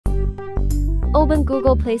Open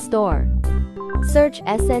Google Play Store. Search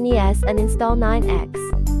SNES and install 9X.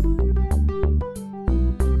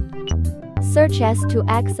 Search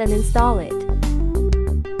S2X and install it.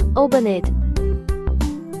 Open it.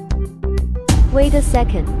 Wait a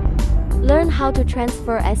second. Learn how to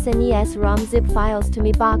transfer SNES ROM zip files to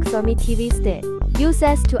MiBox or Mi TV stick. Use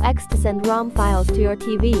S2X to send ROM files to your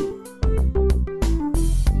TV.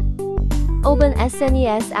 Open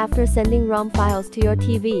SNES after sending ROM files to your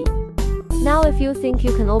TV. Now if you think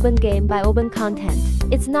you can open game by open content,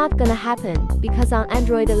 it's not gonna happen, because on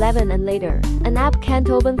Android 11 and later, an app can't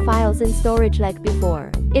open files in storage like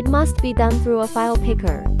before. It must be done through a file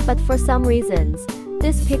picker, but for some reasons,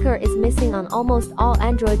 this picker is missing on almost all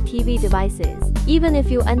Android TV devices. Even if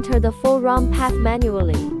you enter the full ROM path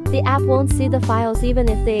manually, the app won't see the files even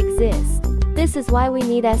if they exist. This is why we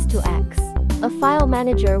need S2X, a file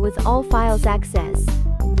manager with all files access.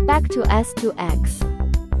 Back to S2X.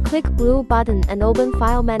 Click blue button and open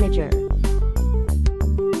File Manager.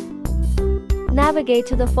 Navigate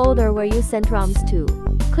to the folder where you sent ROMs to.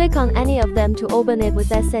 Click on any of them to open it with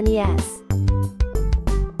SNES.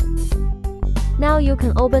 Now you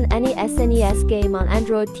can open any SNES game on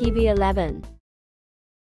Android TV 11.